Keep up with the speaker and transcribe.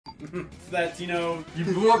that, you know... You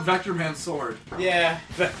blew up Vector Man's sword. Yeah,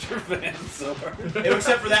 Vector Man's sword.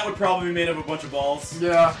 Except for that would probably be made of a bunch of balls.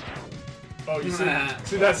 Yeah. Oh, you see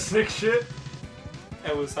that sick shit?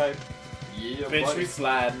 It was hype. Yeah, Bitch, we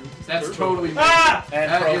sliding. That's totally... And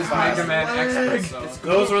that is profile. Megaman Xperts. So.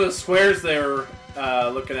 Those were the squares they were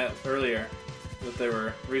looking at earlier. That they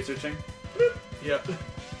were researching. Yep. I'm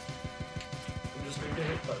just gonna get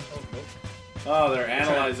hit by... Oh, nope. Oh, they're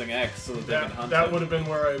analyzing X so that they can hunt That it. would have been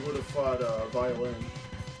where I would have fought Violin.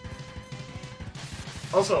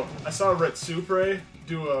 Also, I saw Retsupre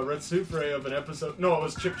do a Retsupre of an episode. No, it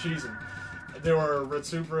was Chip Cheesin. They were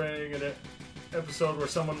Retsupreying an episode where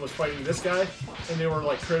someone was fighting this guy, and they were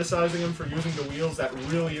like criticizing him for using the wheels. That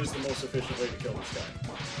really is the most efficient way to kill this guy.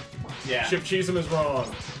 Yeah. Chip Cheesin is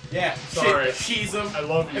wrong. Yeah. Sorry. Cheesem. I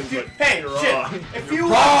love you, but hey, you're Chip, wrong. if you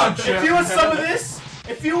wrong, want some of this,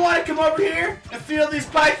 if you want to come over here and feel these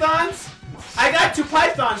pythons, I got 2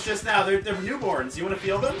 pythons just now. They're newborns. You want to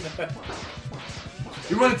feel them?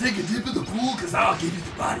 You want to take a dip in the pool? Because I'll give you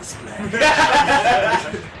the body splash.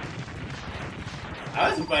 I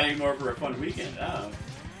wasn't fighting more for a fun weekend. Oh.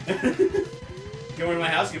 Go into my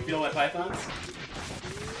house, you can feel my pythons.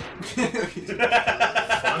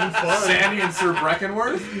 Fun. Sandy and Sir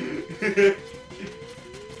Breckenworth?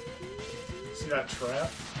 See that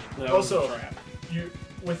trap? That Also, was a trap.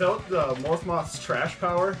 without the Morphmoth's trash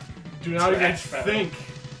power, do not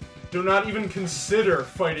do not even consider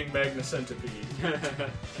fighting Magna Centipede.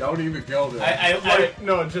 Don't even go there.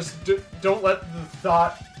 No, just don't let the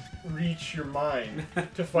thought reach your mind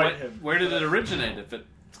to fight him. Where did it originate if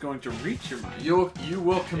it's going to reach your mind? You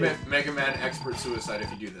will commit Megaman Xpert suicide if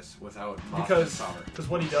you do this without Mothman's power. Because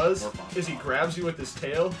what he does is he grabs you with his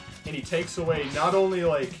tail and he takes away not only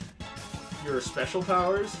like your special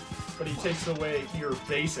powers, but he takes away your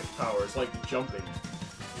basic powers like jumping.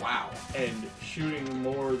 Wow. And shooting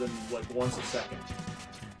more than like once a second.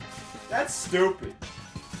 That's stupid.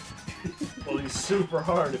 Well, he's super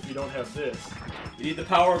hard if you don't have this. You need the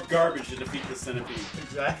power of garbage to defeat the centipede.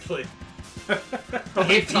 Exactly. How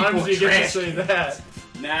many times do you get to say that?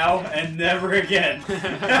 Now and never again.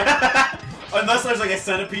 Unless there's like a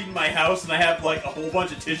centipede in my house and I have like a whole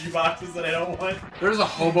bunch of tissue boxes that I don't want. There's a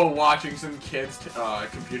hobo watching some kid's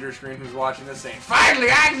computer screen who's watching this saying, "Finally,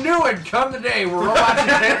 I knew it! Come the day where robots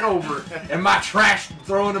will take over, and my trash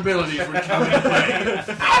throwing abilities would come into play."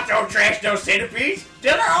 I'll throw trash those centipedes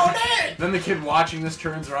till they're all dead! Then the kid watching this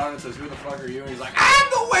turns around and says, "Who the fuck are you?" And he's like, "I'm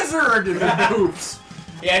the wizard!" And then poops.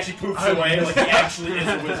 He actually poops away like he actually is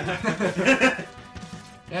a wizard.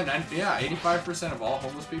 Yeah, 85% of all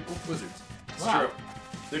homeless people, wizards. It's true.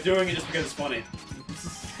 They're doing it just because it's funny.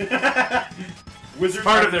 Wizards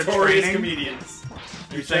part are of their notorious training? comedians.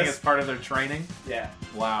 You're saying it's part of their training? Yeah.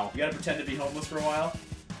 Wow. You gotta pretend to be homeless for a while.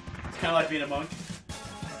 It's kind of like being a monk.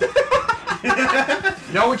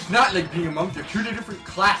 No, it's not like being a monk. They're 2 different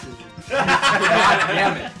classes. God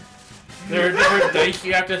damn it. There are different dice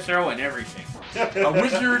you have to throw and everything. A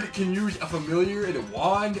wizard can use a familiar and a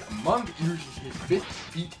wand. A monk uses his fists,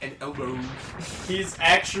 feet, and elbows. He's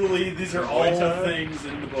actually, these are all things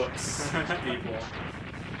in the books, people.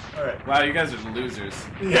 Alright. Wow, you guys are losers.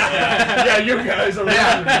 Yeah, you guys are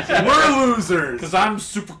Yeah, we're losers. Because I'm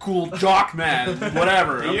super cool jock man.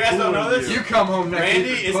 Whatever. You guys don't know this? You come home next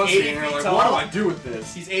Randy week is with pussy 80 and you're feet like, tall. what do I do with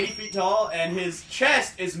this? He's 80 feet tall, and his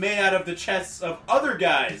chest is made out of the chests of other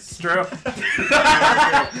guys. It's true.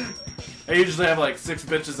 I usually have like 6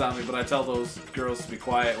 bitches on me, but I tell those girls to be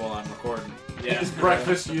quiet while I'm recording. Yeah. His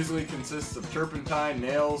breakfast usually consists of turpentine,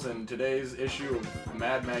 nails, and today's issue of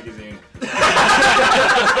Mad Magazine.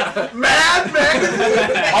 Mad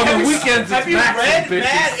Magazine! On the weekends, Have it's you Max read and bitches.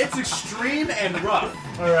 Mad? It's extreme and rough.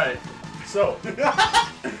 Alright, so.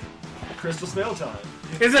 Crystal Snail time.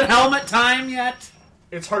 Is it helmet time yet?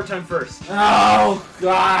 It's heart time first. Oh,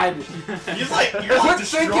 God. You're Quit thinking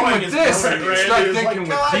destroying with his this. brain. Randy Start was thinking like, with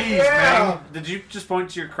 "God, these, yeah." man. Did you just point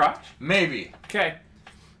to your crotch? Maybe. Okay.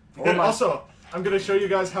 And also, I'm going to show you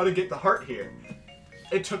guys how to get the heart here.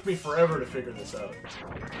 It took me forever to figure this out.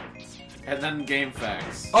 And then game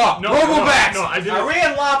facts. Oh, Robobats! No, I didn't. Are we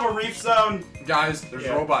in Lava Reef Zone? Guys, there's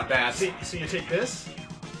Yeah. robot bats. So you take this,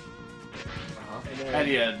 and then,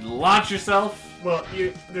 And you launch yourself. well,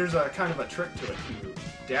 there's a kind of a trick to it. You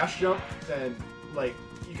dash jump, then like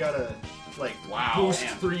you gotta like Wow. boost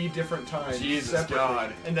Damn. 3 different times Jesus separately,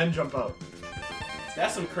 God. and then jump out.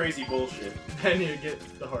 That's some crazy bullshit. Then you get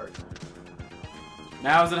the heart.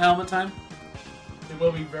 Now is it helmet time? It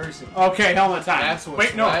will be very soon. Okay, helmet time. That's what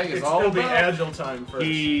Wait, no, swag is all it'll be about. Agile time first.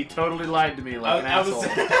 He totally lied to me like an I was asshole.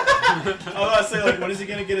 I was about to say, like, when is he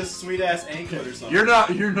gonna get his sweet ass anklet or something?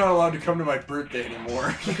 You're not allowed to come to my birthday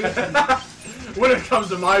anymore. when it comes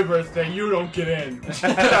to my birthday, you don't get in. Get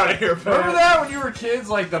out of here, man. Remember that when you were kids?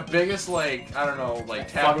 Like the biggest, like I don't know,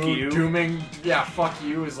 like taboo, you. dooming. Yeah, fuck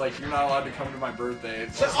you is like you're not allowed to come to my birthday.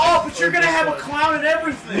 It's just But you're gonna have a clown and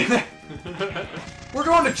everything. we're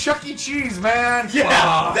going to Chuck E. Cheese, man. Yeah,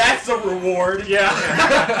 Fuck. that's a reward. Yeah.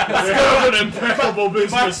 That's kind of an impeccable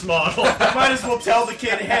business model. You might as well tell the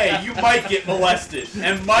kid, hey, you might get molested.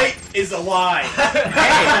 And might is a lie.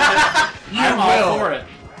 I'm all for it.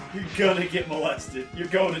 You're gonna get molested. You're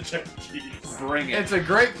going to Chuck E. Cheese. Bring it. It's a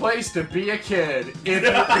great place to be a kid if you're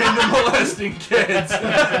into molesting kids.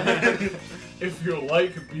 If you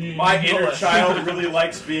like being My inner molested. child really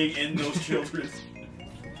likes being in those children.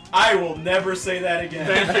 I will never say that again.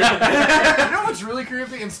 Thank you. You know what's really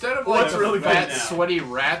creepy? Instead of like What's the really fat, funny now? sweaty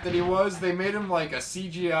rat that he was, they made him like a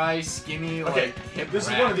CGI, skinny, Okay, like hip this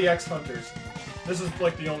rat. is one of the X-Hunters. This is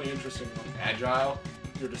like the only interesting one. Agile.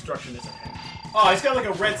 Your destruction is at hand. Oh, he's got like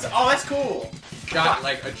a red... Oh, that's cool. Got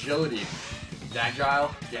like agility.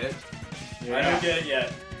 Agile. Get it? I don't get it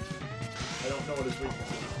yet. I don't know what his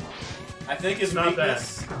weakness is. I think his It's not that.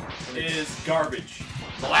 weakness is garbage.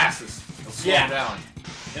 Molasses. It'll slow Yeah. him down.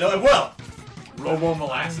 You know, it will. Robo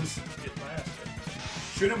molasses. Get my ass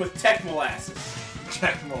kicked. Shoot him with tech molasses.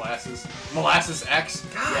 Check molasses. Molasses X.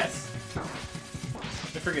 Yes.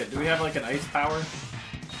 I forget. Do we have like an ice power?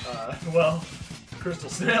 Well, Crystal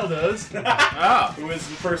Snail does. Oh. Who is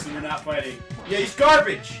the person we're not fighting? Yeah, he's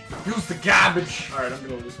garbage. Use the garbage. Alright, I'm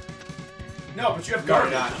gonna lose. No, but you have No, you're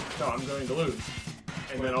garbage. not. No, I'm going to lose.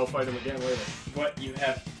 And then I'll fight him again later. But you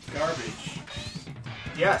have garbage.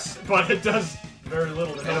 Yes, but it does very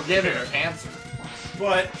little to It'll help give you. him cancer.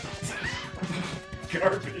 But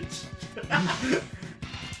garbage.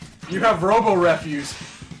 You have robo refuse.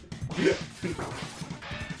 You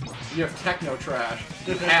have techno trash.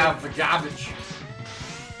 You have the garbage.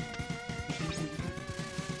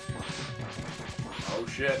 Oh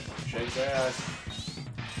shit. Shakes ass.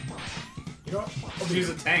 You know what? I'll do Use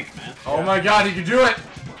a it. tank, man. Oh my god, he can do it!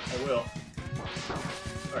 I will.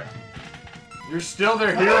 Alright. You're still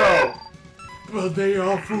their hero! But they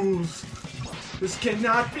are fools. This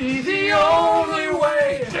cannot be The only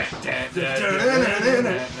way!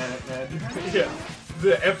 Yeah,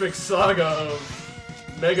 the epic saga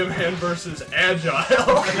of Megaman versus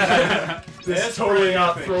Agile. This That's is totally pretty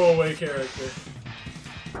not epic. throwaway character.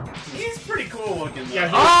 He's pretty cool looking though.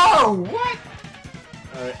 Yeah, Oh, what?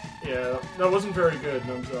 Alright, yeah, that wasn't very good,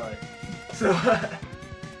 and I'm sorry. So,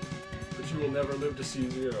 but you will never live to see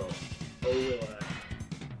zero. Oh, will I?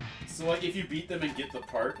 So like if you beat them and get the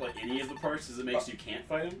part, like any of the parts, does it make you can't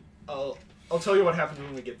fight them? I'll tell you what happens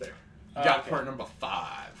when we get there. You got part number 5.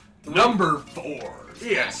 Number 4.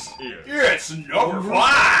 Yes. It's number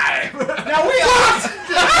 5! Now we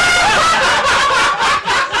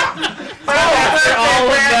After all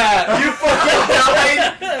of that. You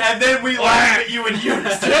fucking died, and then we laugh at you and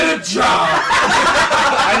unison. Get a job!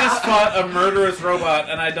 I just fought a murderous robot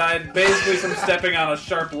and I died basically from stepping on a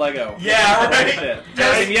sharp Lego. Yeah, right. Shit.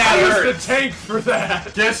 Yes, I mean, yeah, it Use the hurts. tank for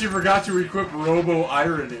that! Guess you forgot to equip Robo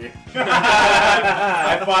Irony.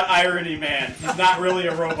 I fought Irony Man. He's not really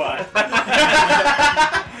a robot.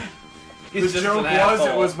 He's The just joke an was it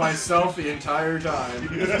asshole. was myself the entire time.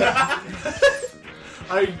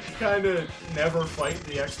 I kind of never fight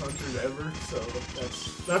the X-Hunters ever, so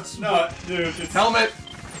that's No, dude, it's... Helmet!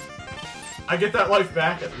 I get that life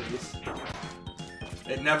back at least.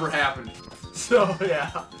 It never happened. So,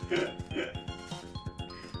 yeah.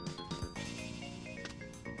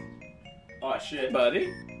 Oh shit.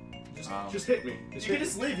 Buddy. Just hit me. You can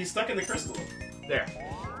just leave, he's stuck in the crystal. There.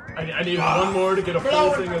 I need one more to get a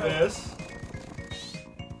full thing of this.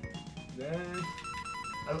 Then...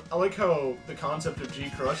 I like how the concept of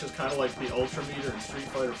G-Crush is kind of like the Ultra Meter in Street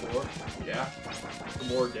Fighter 4. Yeah. The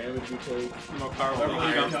more damage you take. The more powerful Whatever the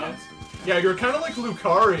you iron become. is. Yeah, you're kind of like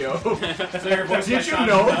Lucario. So your voice Did got you shot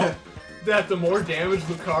know out. that the more damage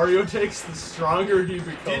Lucario takes, the stronger he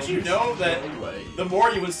becomes? Did you know that No way. the more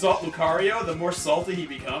you insult Lucario, the more salty he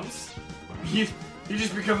becomes? He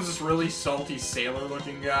just becomes this really salty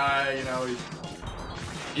sailor-looking guy, you know,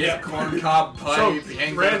 he's a corncob pipe, he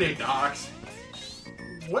hangs out at Randy. the docks.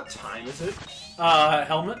 What time is it?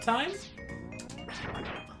 Helmet time? Stop.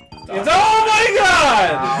 It's, oh my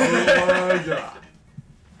god! Oh my god.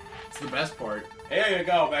 It's the best part. Here you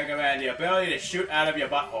go, Mega Man, the ability to shoot out of your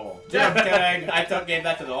butthole. Yeah. Just kidding, I gave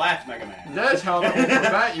that to the last Mega Man. This helmet will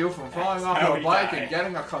prevent you from falling off how your he bike died. and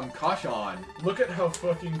getting a concussion. Look at how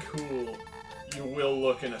fucking cool you will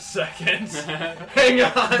look in a second. Hang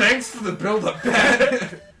on. Thanks for the build-up,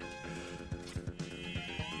 Ben.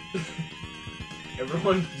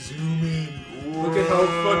 Everyone zoom in. Look at how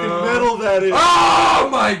fucking metal that is. Oh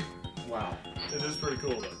my! Wow.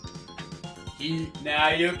 cool though. Now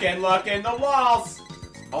you can look in the walls.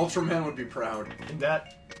 Ultraman would be proud. And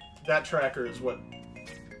that tracker is what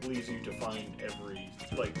leads you to find every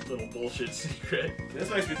like little bullshit secret. This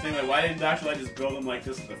makes me think, like, why didn't Dr. Light just build them like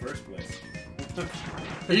this in the first place?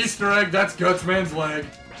 Easter egg, that's Gutsman's leg.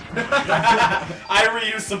 I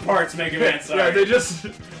reused some parts, Mega Man, sorry. Yeah,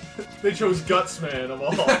 they chose Gutsman of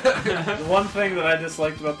all. The one thing that I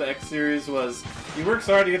disliked about the X series was he works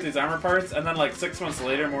hard to get these armor parts, and then like 6 months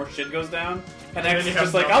later, more shit goes down, and X is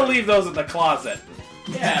just like, I'll leave those in the closet.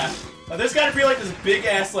 Yeah. There's gotta be like this big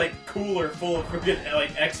ass like cooler full of freaking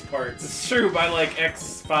like X parts. It's true. By like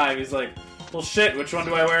X5, he's like, well, shit. Which one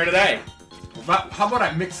do I wear today? How about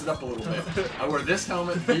I mix it up a little bit? I wear this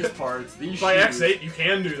helmet, these parts, these By shoes. X8, you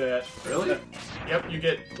can do that. Really? Yep, you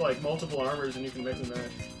get like multiple armors and you can mix and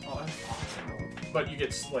match. Oh, that's awesome. But you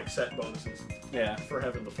get like set bonuses Yeah. for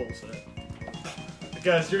having the full set.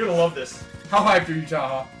 Guys, you're gonna love this. How hyped are you,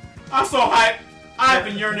 Taha? I'm so hyped. I've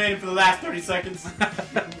been urinating for the last 30 seconds.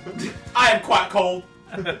 I am quite cold.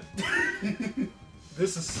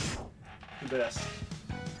 This is the best.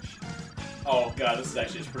 Oh god, this is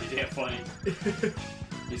actually pretty damn funny.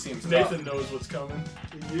 He seems tough. Nathan knows what's coming.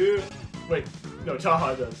 Yeah. Wait, no,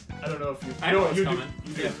 Taha does. I don't know if you. I know what's you coming.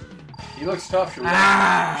 Do. You do. Yeah. He looks tough. Should we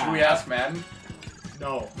ask Madden?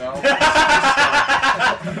 No. No?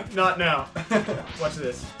 Not now. Watch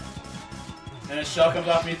this. And a shell comes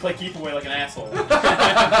off me, play keep away like an asshole.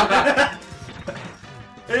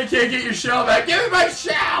 Hey, you can't get your shell back. Give me my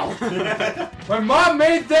shell! My mom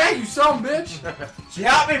made that, you son of a bitch! She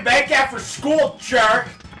helped me bank after school, jerk!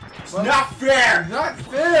 It's not fair! Not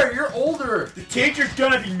fair, you're older! The teacher's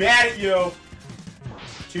gonna be mad at you!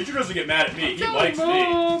 Teacher doesn't get mad at me, he likes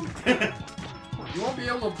Mom. me. You won't be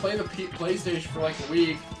able to play the PlayStation for like a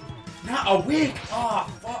week. Not a week! Oh,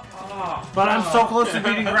 fuck. Oh. But I'm so close to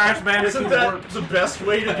beating Crash Bandicoot. Isn't that the best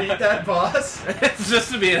way to beat that boss? It's just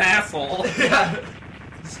to be an asshole. Yeah.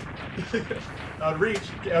 Out of reach,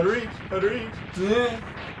 out of reach, out of reach.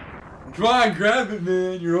 Come on, grab it,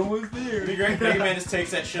 man. You're almost there. It'd be great if Mega Man just takes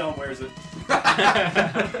that shell and wears it.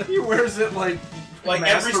 He wears it like every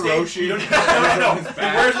Master stage. Roshi. No. He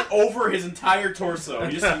wears it over his entire torso,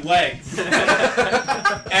 just some legs.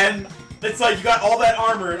 And it's like you got all that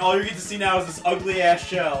armor, and all you get to see now is this ugly ass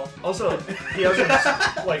shell. Also, he has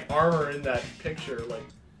like armor in that picture. Like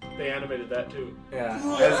they animated that too. Yeah.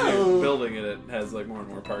 As you're building it, it has like more and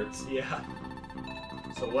more parts. Yeah.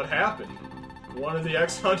 So what happened? One of the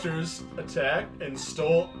X-Hunters attacked and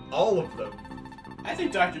stole all of them. I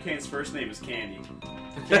think Dr. Kane's first name is Candy.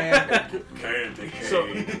 Candy. So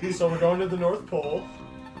we're going to the North Pole.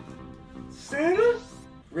 Santa?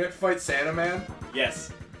 We have to fight Santa Man?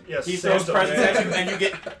 Yes. Yes, He throws Santa presents Man. at you, and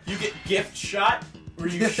you get gift shot, where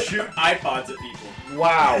you shoot iPods at people.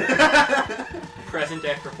 Wow. Present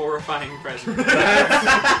after horrifying present.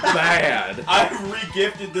 That's bad. I've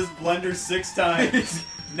re-gifted this blender 6 times.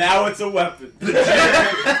 Now it's a weapon.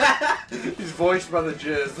 He's voiced by the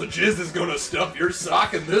Jizz. The Jizz is gonna stuff your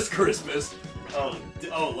sock in this Christmas. Oh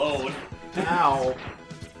Lord. Ow.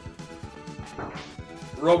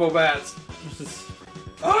 Robobats.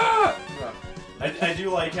 Ah! I do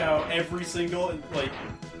like how every single, like,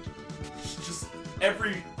 just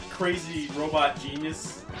every crazy robot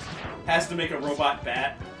genius has to make a robot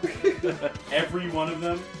bat. Every one of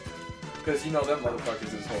them. Because you know them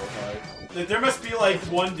motherfuckers is horrified. Like, there must be like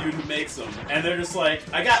one dude who makes them, and they're just like,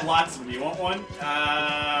 I got lots of them. You want one?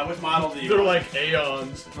 What model do you They're want? like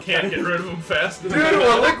Aeons. Can't get rid of them fast Due enough.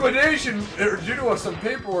 to a liquidation, or due to some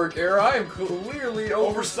paperwork error, I am clearly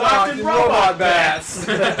overstocked in robot robot bats.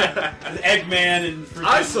 Eggman and freaking...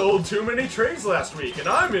 I sold too many trays last week, and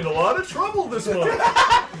I'm in a lot of trouble this month.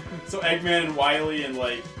 So Eggman and Wily and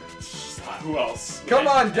like, who else? Come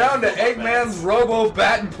on down to Eggman's Robo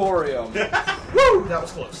Bat Emporium. Woo! That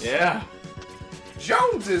was close. Yeah.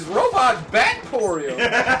 Jones's Robot Bat Emporium.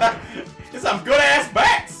 It's some good ass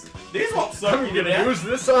bats. These won't suck I'm you to gonna death. use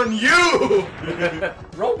this on you!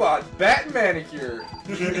 Robot Bat Manicure.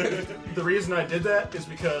 The reason I did that is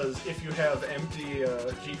because if you have empty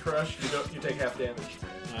G Crush, you take half damage.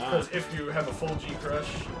 Because if you have a full G Crush,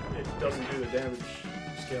 it doesn't do the damage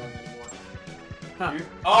scaling anymore. Huh.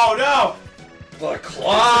 Oh no! The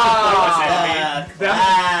Claw.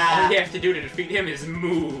 All you have to do to defeat him is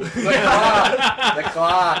move. The Claw. The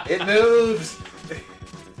Claw. It moves.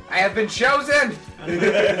 I have been chosen.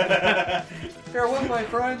 Farewell, my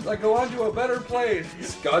friends. I go on to a better place.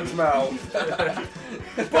 Scud's mouth.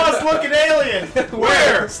 Bus looking alien!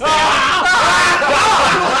 Where? Of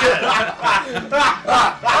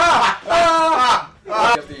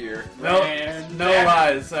the year. Nope. Man. No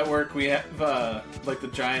lies. At work, we have like the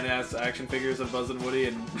giant ass action figures of Buzz and Woody,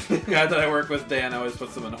 and the guy that I work with, Dan, always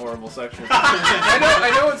puts them in horrible sections.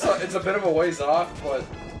 I know it's a bit of a ways off, but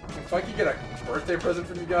if I could get a birthday present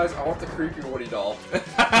from you guys, I want the creepy Woody doll.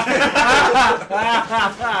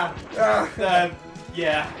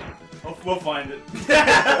 Yeah, we'll find it.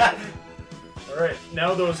 Alright,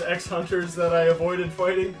 now those ex-hunters that I avoided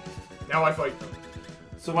fighting, now I fight them.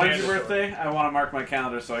 So when's your birthday? I want to mark my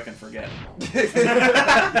calendar so I can forget.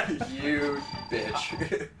 You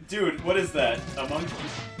bitch. Dude, what is that? A monkey?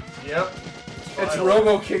 Yep. It's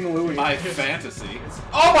Robo King Louie. My fantasy.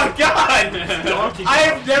 Oh my god! Donkey I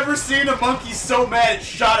have Kong. never seen a monkey so mad it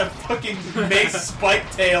shot a fucking mace spike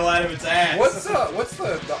tail out of its ass. What's the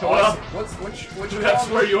Well, which That's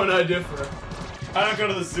Kong? where you and I differ. I don't go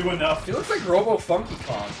to the zoo enough. He looks like Robo Funky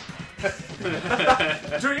Kong.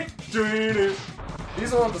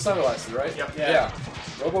 These are the ones with the sunglasses, right? Yep. Yeah.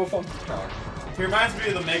 Robo Funky Kong. He reminds me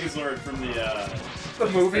of the Megazord from The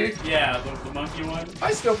movie. yeah, the monkey one.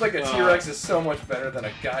 I still think a T-Rex is so much better than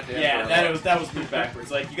a goddamn. Yeah, gorilla. that was me backwards.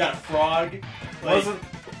 Like you got a frog. Like,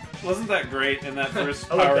 Wasn't that great in that first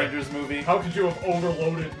I like Power that. Rangers movie? How could you have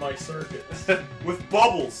overloaded my circuits? with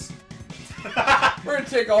bubbles. We're gonna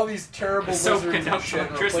take all these terrible So lizards and conduct shit and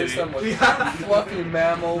replace electricity. them with fluffy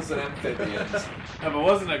mammals and amphibians. No, but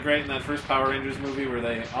wasn't it great in that first Power Rangers movie where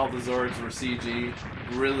all the Zords were CG,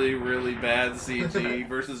 really, really bad CG,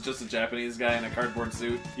 versus just a Japanese guy in a cardboard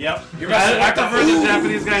suit? Yep. I prefer the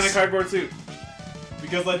Japanese guy in a cardboard suit.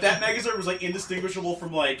 Because like that Megazord was like indistinguishable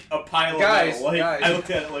from like a pile Guys, of metal. Like guys. I looked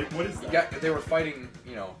at it like, what is that? They were fighting,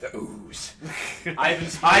 the ooze. Ivan.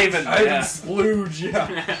 Yeah. Splooge,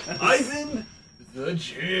 yeah. Ivan the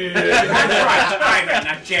Jizz. Ivan,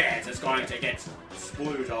 not Jazz is going to get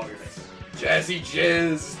splooge all over your face. Jazzy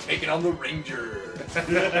Jizz taking on the Ranger.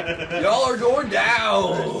 Y'all are going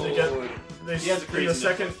down. They He has a in crazy the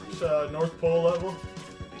second North Pole level.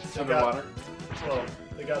 they got- Underwater. Well,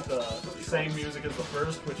 they got the same music as the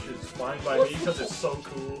first, which is fine by me because it's so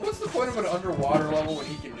cool. What's the point of an underwater level when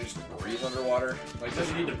he can just breathe underwater? Like,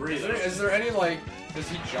 Doesn't need to breathe. Is there any does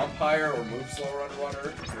he jump higher or move slower underwater?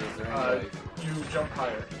 Or is there any You jump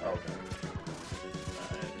higher okay.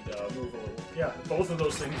 and move a little. Yeah, both of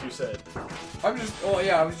those things you said. I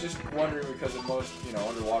was just wondering because in most,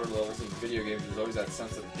 underwater levels in video games, there's always that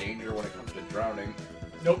sense of danger when it comes to drowning.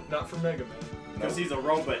 Nope, not for Megaman. Because he's a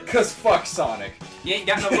robot. Cause fuck Sonic. You ain't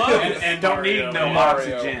got no love. And Don't Mario. need no Yeah.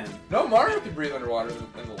 Mario. oxygen. No, Mario can breathe underwater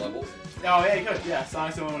in the levels. Oh yeah, you could. Yeah,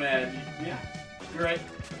 Sonic's the one that. Yeah, you're right.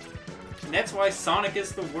 And that's why Sonic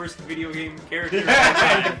is the worst video game character.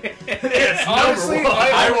 It's Honestly, number one.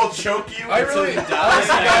 I- I will choke you I until really- you die,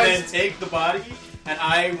 honestly, and guys- then take the body, and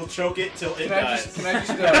I will choke it till it dies. Can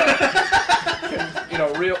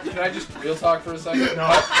I just real talk for a second? No.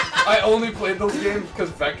 I only played those games because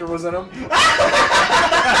Vector was in them.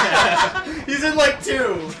 He's in like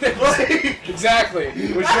 2. Like, Exactly,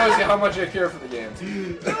 which shows you how much I care for the games.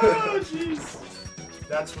 oh jeez.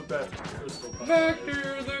 That's what that crystal punch is.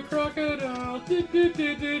 Vector the crocodile. Get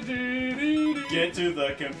to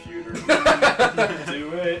the computer.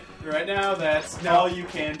 Do it right now. That's all you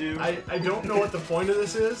can do. I don't know what the point of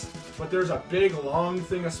this is, but there's a big long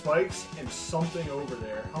thing of spikes and something over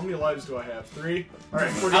there. How many lives do I have? 3?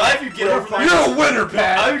 Alright, I like you get over there. You're a winner,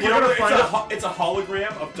 Pat. I like you get We're over gonna there. find It's a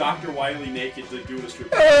hologram of Dr. Wily naked doing a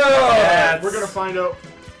strip. Yeah, we're gonna find out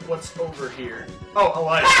what's over here. Oh, a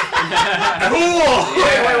light. Cool.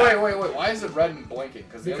 Wait. Why is it red and blinking?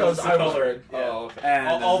 Because I was red. Yeah. Oh, okay. And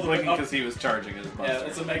All all the- blinking because he was charging his buster. Yeah,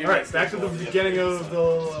 it's a Megaman. Alright, back to the beginning of the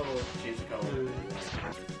level. Change the color.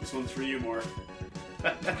 This one's for you, Morph.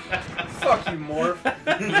 Fuck you, Morph.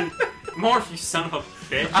 Morph, you son of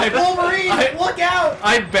a bitch. Wolverine, look out!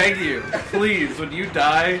 I beg you, please, when you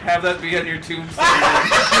die, have that be on your tombstone.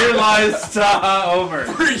 Here lies Taha over.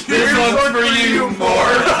 This one's for you,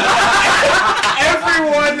 Morph.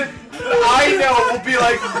 Everyone I know will be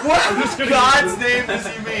like, what God's name does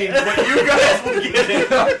he mean? But you guys will get it.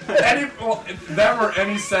 Them or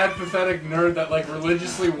any sad, pathetic nerd that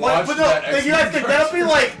religiously What? watched But no, that. you guys think that'll be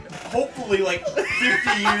like, hopefully, like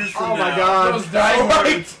 50 years from Oh now. my god. Those dying So,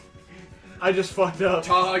 words. I just fucked up.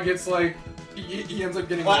 Taha gets he ends up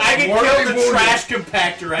getting Well, I get mortally killed in a wounded. trash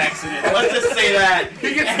compactor accident. Let's just say that.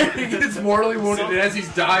 He gets mortally wounded, and as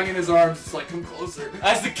he's dying in his arms, it's like, come closer.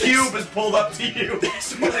 As the cube is pulled up to you.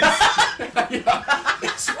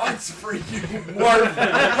 This one's for you, Morph.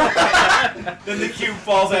 Then the cube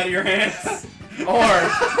falls out of your hands. Or,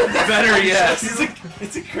 better yet,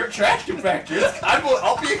 It's a trash compactor.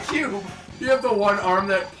 I'll be a cube. You have the one arm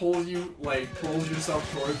that pulls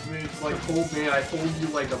yourself towards me. It's like, hold me, I hold you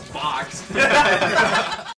like a box.